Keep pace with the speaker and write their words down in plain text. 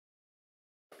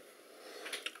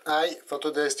Hi, for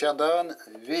today's teardown,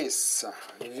 this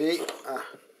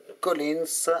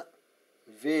Collins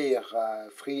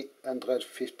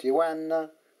VIR-351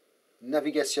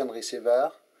 navigation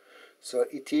receiver. So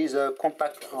it is a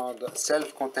compact and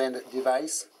self-contained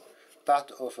device,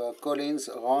 part of a Collins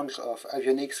range of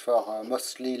avionics for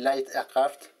mostly light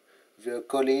aircraft, the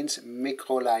Collins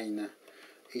Microline.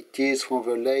 It is from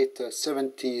the late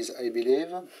 70s, I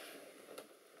believe.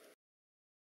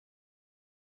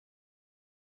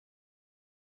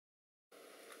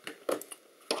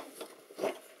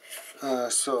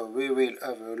 So we will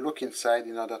have a look inside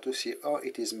in order to see how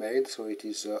it is made. So it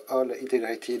is all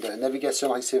integrated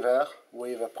navigation receiver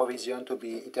with a provision to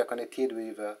be interconnected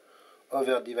with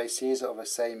other devices of the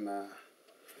same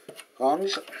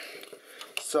range.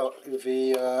 So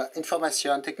the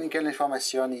technical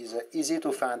information is easy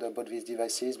to find about these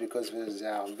devices because they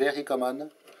are very common.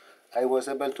 I was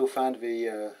able to find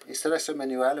the installation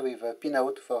manual with a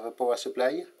pinout for the power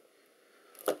supply.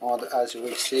 And as you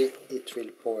will see, it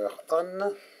will power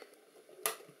on.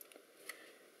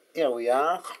 Here we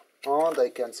are, and I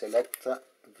can select the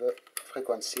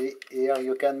frequency. Here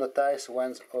you can notice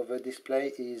one of the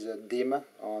display is dim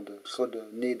and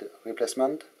should need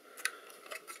replacement.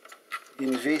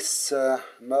 In this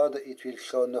mode it will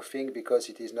show nothing because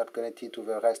it is not connected to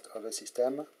the rest of the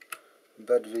system,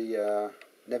 but the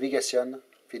navigation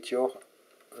feature,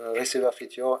 receiver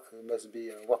feature must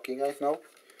be working right now.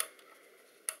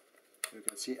 You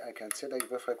can see I can select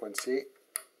the frequency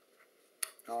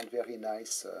and very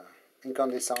nice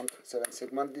incandescent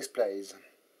 7-segment displays.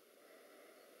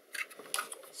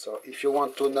 So if you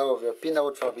want to know the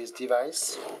pinout for this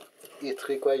device, it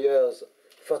requires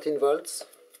 14 volts.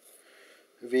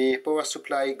 The power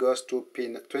supply goes to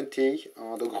pin 20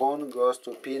 and the ground goes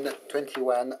to pin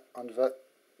 21 on the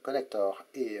connector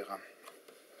here.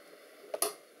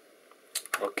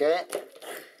 Okay.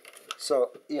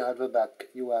 So here at the back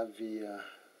you have the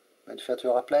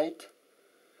manufacturer plate,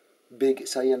 big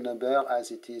serial number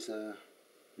as it is a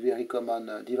very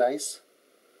common device.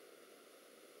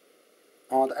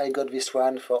 And I got this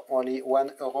one for only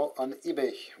 €1 on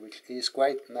eBay, which is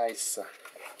quite nice.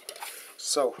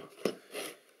 So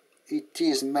it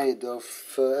is made of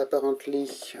apparently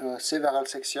several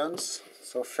sections.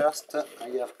 So first I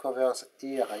have covers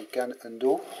here I can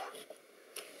undo.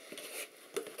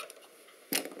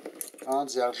 And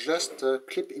they are just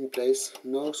clip in place,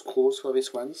 no screws for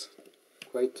these ones,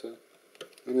 quite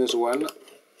unusual,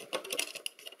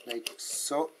 like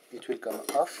so. It will come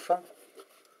off.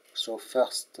 So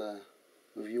first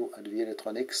view at the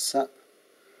electronics,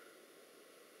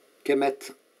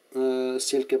 Kemet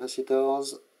seal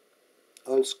capacitors,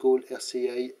 old school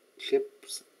RCA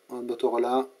chips on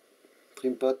Motorola,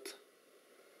 trim pot.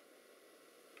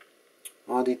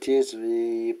 And it is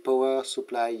the power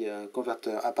supply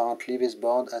converter, apparently this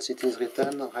board as it is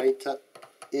written right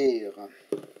here.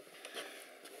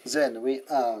 Then we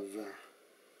have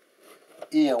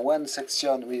here one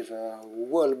section with a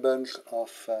whole bunch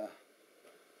of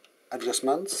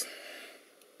adjustments.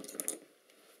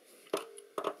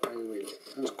 I will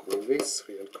unscrew this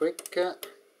real quick.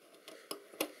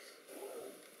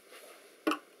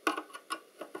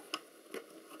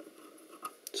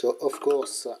 So of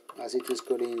course, as it is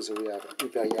Collins, we have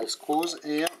imperial screws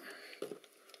here.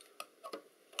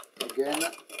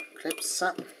 Again, clips.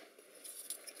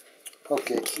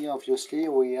 Okay, here obviously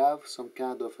we have some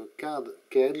kind of a card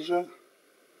cage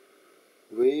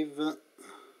with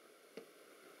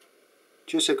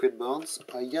two circuit boards.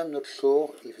 I am not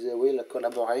sure if they will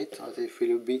collaborate or if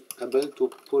we will be able to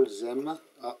pull them.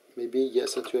 Maybe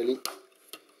yes, actually.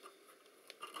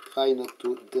 Try not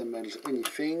to damage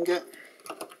anything.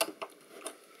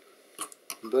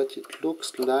 But it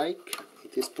looks like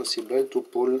it is possible to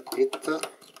pull it.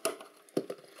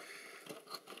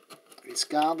 This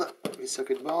card, this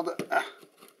circuit board,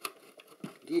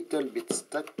 little bit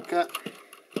stuck.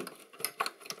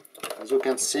 As you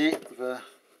can see, the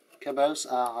cables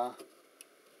are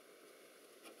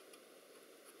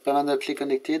permanently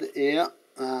connected here.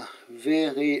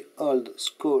 Very old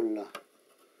school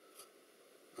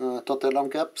tantalum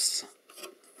caps.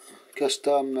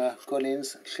 Custom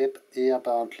Collins chip here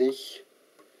apparently.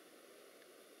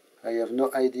 I have no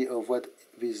idea of what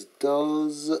this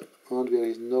does, and there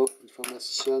is no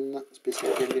information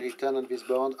specifically written on this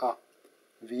board.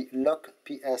 The lock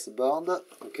PS board,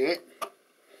 okay.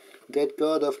 Date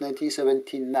code of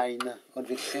 1979 on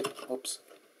this chip. Oops,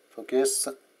 focus.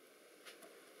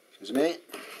 Excuse me.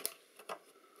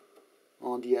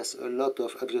 And yes, a lot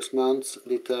of adjustments,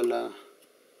 little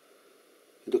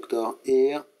inductor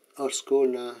here. Old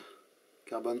school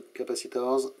carbon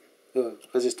capacitors,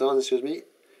 resistors, excuse me.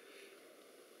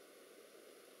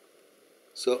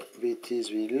 So it is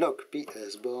the lock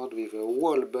PS board with a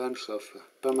whole bunch of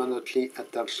permanently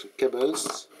attached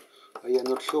cables. I am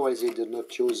not sure why they did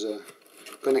not use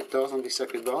connectors on the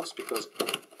circuit boards, because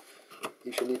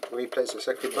if you need to replace the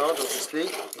circuit board, obviously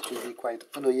it will be quite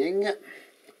annoying.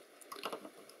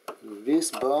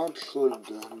 This board should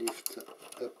lift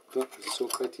up so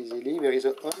quite easily. There is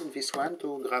a hole in this one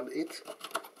to grab it,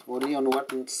 only on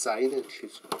one side.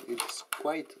 It's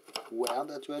quite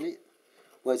weird actually,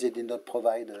 why they did not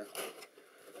provide.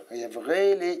 I have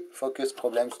really focus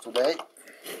problems today.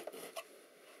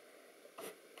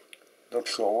 Not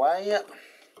sure why.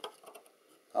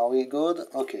 Are we good?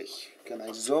 Okay, can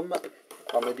I zoom?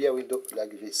 Or maybe I will do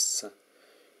like this.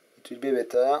 It will be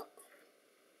better.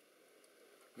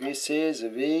 This is the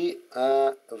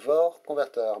VIR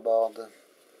converter board.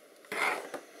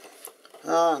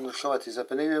 I'm not sure what is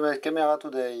happening with my camera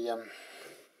today.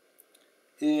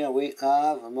 Here we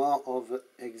have more of the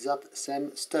exact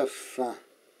same stuff.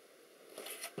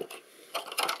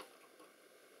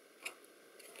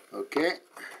 Okay.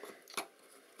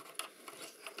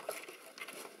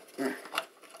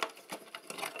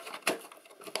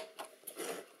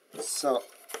 So,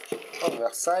 other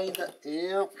side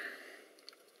here.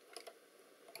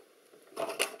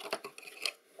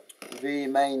 The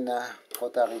main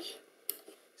rotary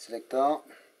selector.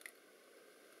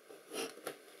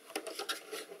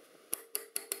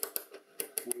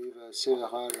 With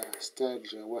several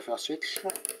stage wafer switch.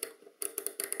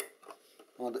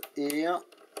 And here,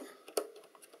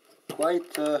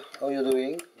 quite how you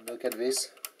doing? Look at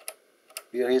this.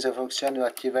 There is a function you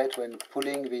activate when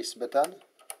pulling this button,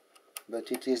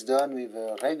 but it is done with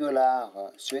a regular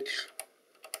switch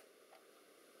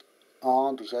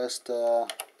and just a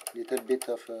little bit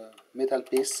of a metal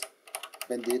piece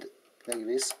bended like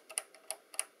this.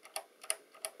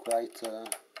 Quite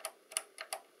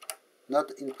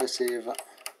not impressive.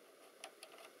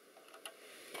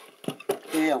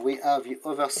 Here we have the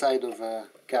other side of the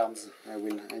cards. I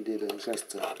did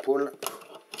just pull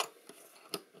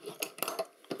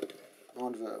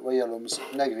on the wire looms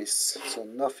like this. So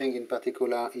nothing in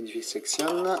particular in this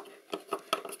section.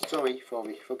 Sorry for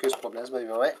the focus problems, by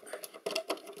the way.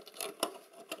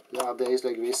 There are days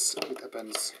like this, it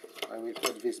happens. I will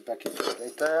put this back in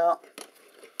later.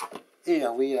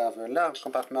 Here we have a large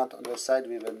compartment on the side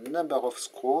with a number of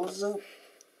screws.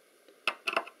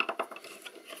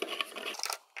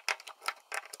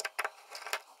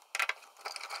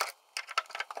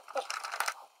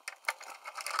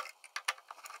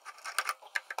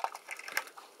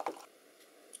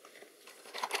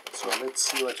 So let's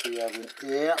see what we have in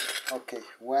here. Okay,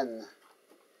 one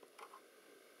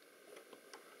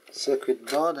circuit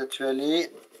board actually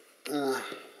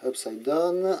upside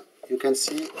down. You can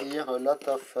see here a lot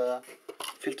of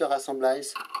filter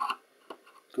assemblies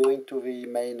going to the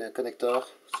main connector,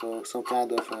 so some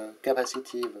kind of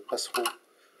capacitive pass-through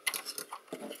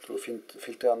to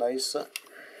filter noise.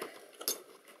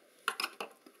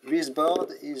 This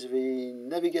board is the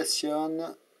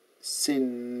navigation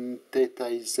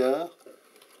synthesizer,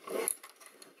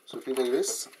 something like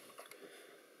this.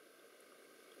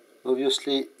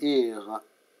 Obviously here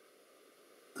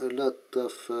a lot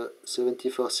of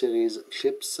 74 series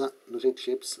chips, logic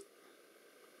chips.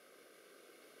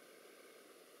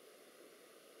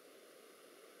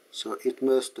 So it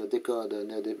must decode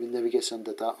navigation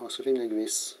data or something like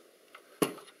this.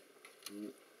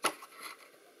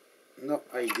 No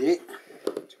idea,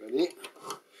 actually.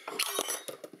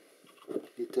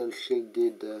 Little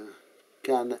shaded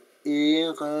can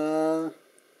here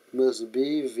must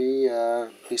be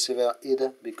the receiver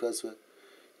head, because the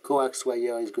coax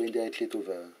wire is going directly to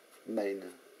the main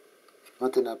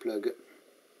antenna plug.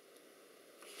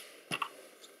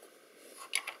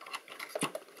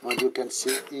 And you can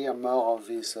see here more of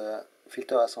these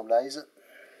filter assemblies.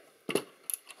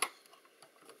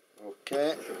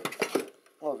 Okay,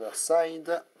 other side,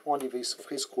 only these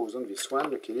 3 screws on this one,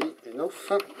 luckily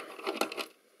enough.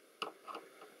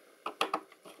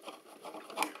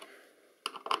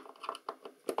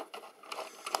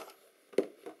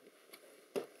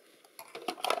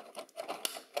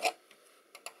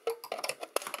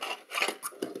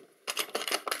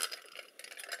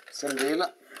 Same deal.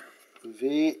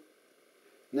 The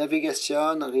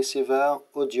navigation receiver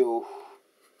audio.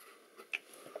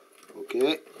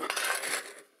 Okay.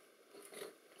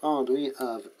 And we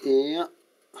have here,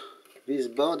 this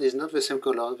board is not the same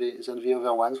color than the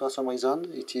other ones for some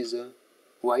reason. It is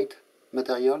white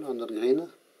material and not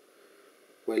green.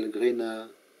 Well, green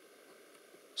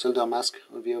solder mask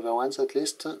on the other ones at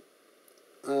least.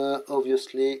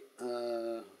 Obviously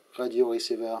radio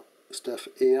receiver stuff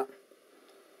here.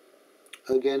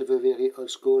 Again, the very old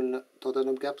school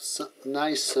tantalum caps.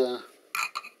 Nice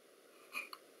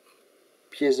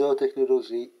piezo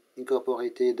technology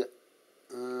incorporated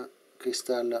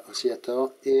crystal oscillator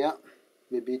here.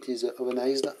 Maybe it is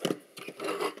ovenized.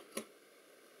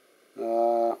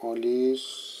 Only,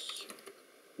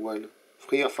 well,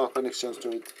 3 or 4 connections to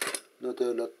it, not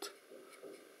a lot.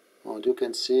 And you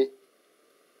can see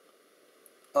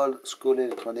old school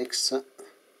electronics.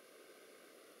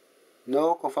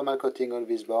 No conformal coating on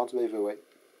these boards, by the way.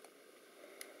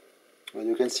 And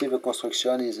you can see the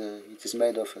construction is it is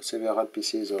made of several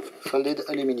pieces of folded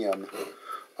aluminium.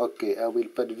 Okay, I will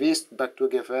put this back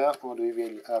together and we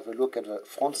will have a look at the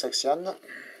front section.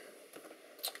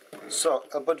 So,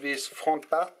 about this front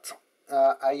part,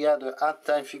 I had a hard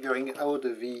time figuring out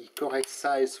the correct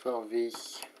size for the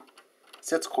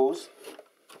set screws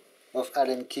of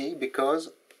Allen key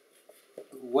because,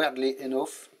 weirdly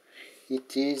enough,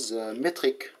 it is a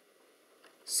metric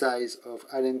size of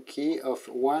Allen key of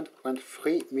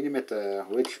 1.3 mm,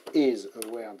 which is a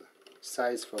weird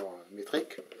size for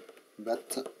metric,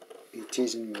 but it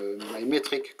is in my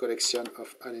metric collection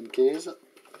of Allen keys.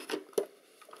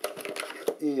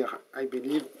 Here, I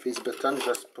believe this button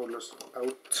just pulls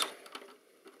out.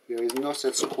 There is no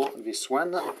set screw on this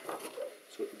one,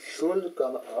 so it should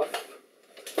come off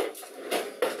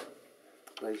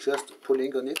by just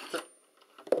pulling on it.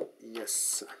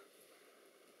 Yes,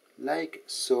 like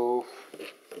so.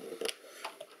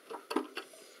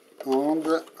 And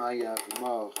I have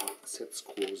more set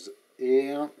screws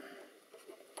here.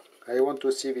 I want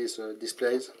to see these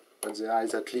displays, what they are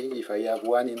exactly, if I have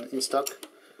one in stock,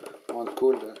 and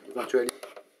could eventually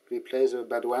replace the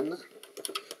bad one.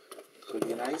 It would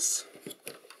be nice.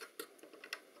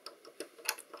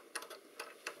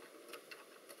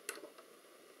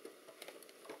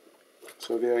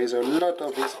 So there is a lot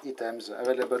of these items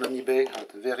available on eBay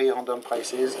at very random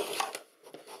prices,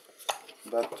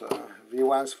 but the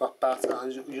ones for parts are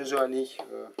usually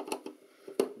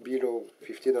below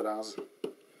 $50.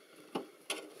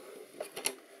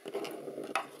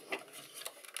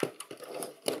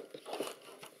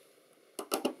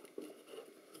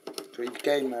 So it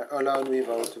came alone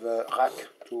without the rack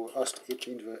to host it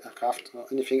in the aircraft or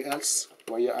anything else,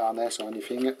 wire harness or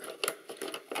anything.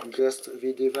 Just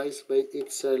the device by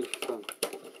itself.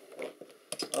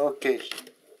 Okay,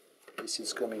 this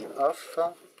is coming off,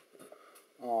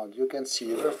 and you can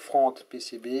see the front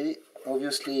PCB.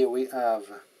 Obviously, we have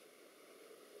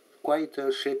quite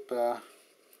a cheap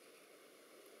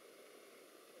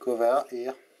cover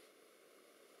here,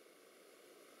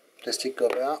 plastic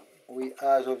cover. We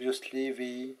have obviously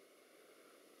the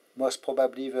most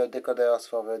probably the decoders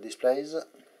for the displays.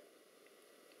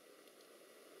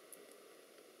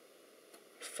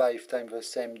 5 times the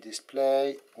same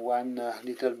display, one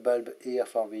little bulb here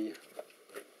for the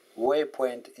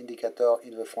waypoint indicator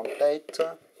in the front plate.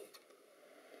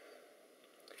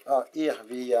 Here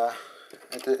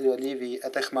the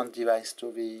attachment device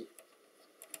to the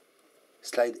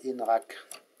slide-in rack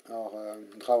or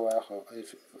drawer or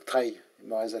tray,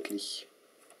 more exactly.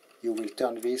 You will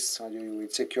turn this and you will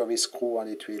secure this screw and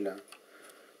it will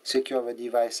secure the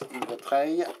device in the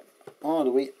tray.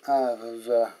 And we have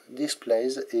the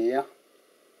displays here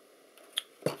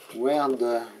where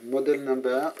the model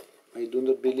number, I do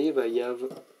not believe I have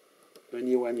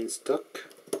anyone in stock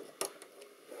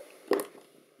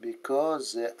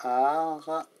because they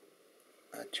are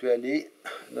actually,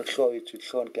 not sure it will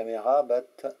show on camera,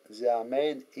 but they are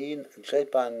made in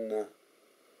Japan.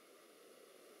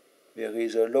 There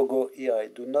is a logo here I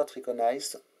do not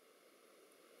recognize.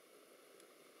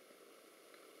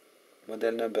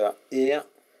 Model number here,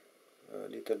 a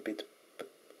little bit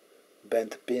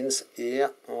bent pins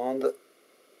here, and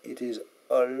it is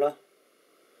all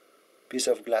piece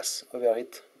of glass over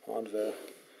it, and the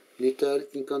little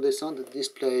incandescent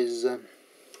displays,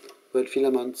 well,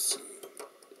 filaments.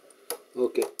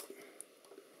 Okay,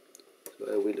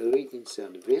 so I will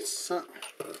reinsert this.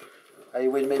 I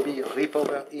will maybe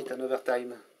repower it another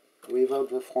time without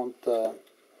the front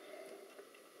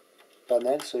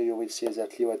panel, so you will see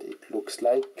exactly what it looks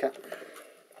like.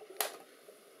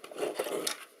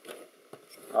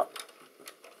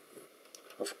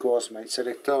 Of course, my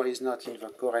selector is not in the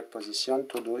correct position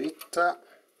to do it,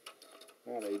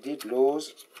 and I did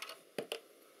lose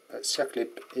a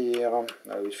circlip here.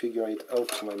 I will figure it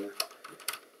out when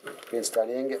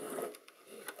installing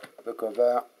the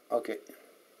cover. Okay.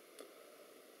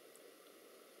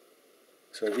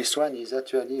 So this one is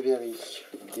actually very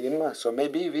dim, so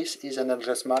maybe this is an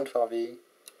adjustment for the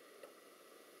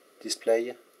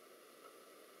display.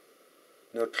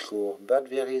 Not sure, but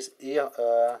there is here,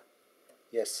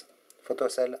 yes,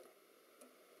 photocell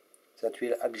that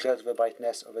will adjust the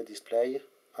brightness of the display.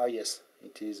 Ah yes,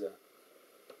 it is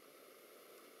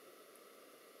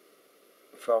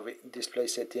for the display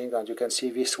setting, and you can see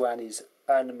this one is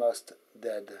almost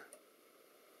dead.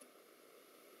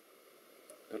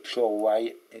 Not sure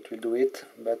why it will do it,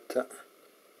 but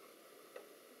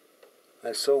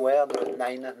also where the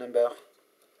 9 number,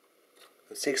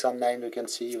 the 6 and 9, you can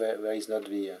see where is not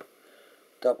the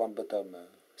top and bottom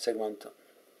segment.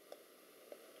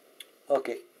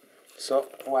 Okay, so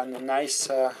one nice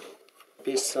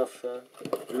piece of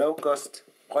low cost,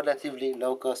 relatively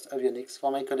low cost avionics for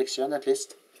my collection at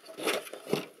least.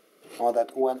 On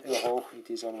that €1, it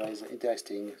is always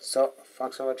interesting. So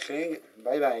thanks for watching,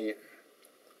 bye bye.